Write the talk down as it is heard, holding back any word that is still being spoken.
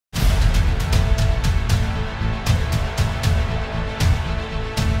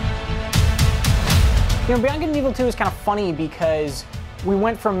You know, Beyond Good and Evil 2 is kind of funny because we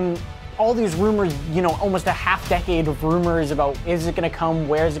went from all these rumors, you know, almost a half decade of rumors about is it going to come,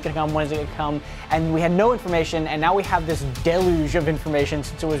 where is it going to come, when is it going to come, and we had no information, and now we have this deluge of information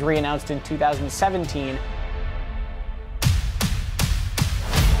since it was re-announced in 2017.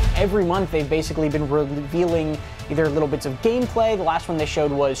 Every month they've basically been revealing either little bits of gameplay. The last one they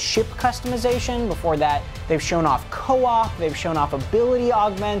showed was ship customization. Before that, they've shown off co-op, they've shown off ability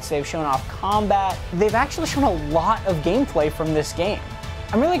augments, they've shown off combat. They've actually shown a lot of gameplay from this game.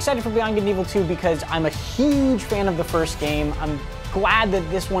 I'm really excited for Beyond Good and Evil 2 because I'm a huge fan of the first game. I'm glad that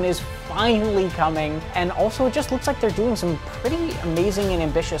this one is finally coming, and also it just looks like they're doing some pretty amazing and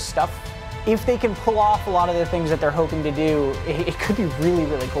ambitious stuff. If they can pull off a lot of the things that they're hoping to do, it could be really,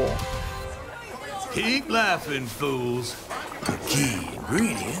 really cool. Keep laughing, fools. The key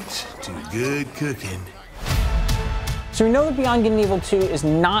ingredients to good cooking. So we know that Beyond Good and Evil 2 is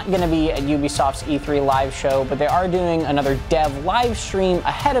not going to be at Ubisoft's E3 live show, but they are doing another dev live stream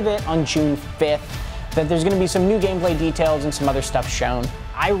ahead of it on June 5th, that there's going to be some new gameplay details and some other stuff shown.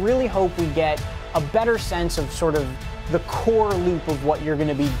 I really hope we get a better sense of sort of the core loop of what you're going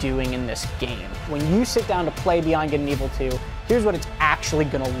to be doing in this game. When you sit down to play Beyond Good and Evil 2, here's what it's actually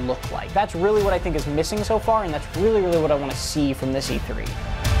going to look like. That's really what I think is missing so far, and that's really, really what I want to see from this E3.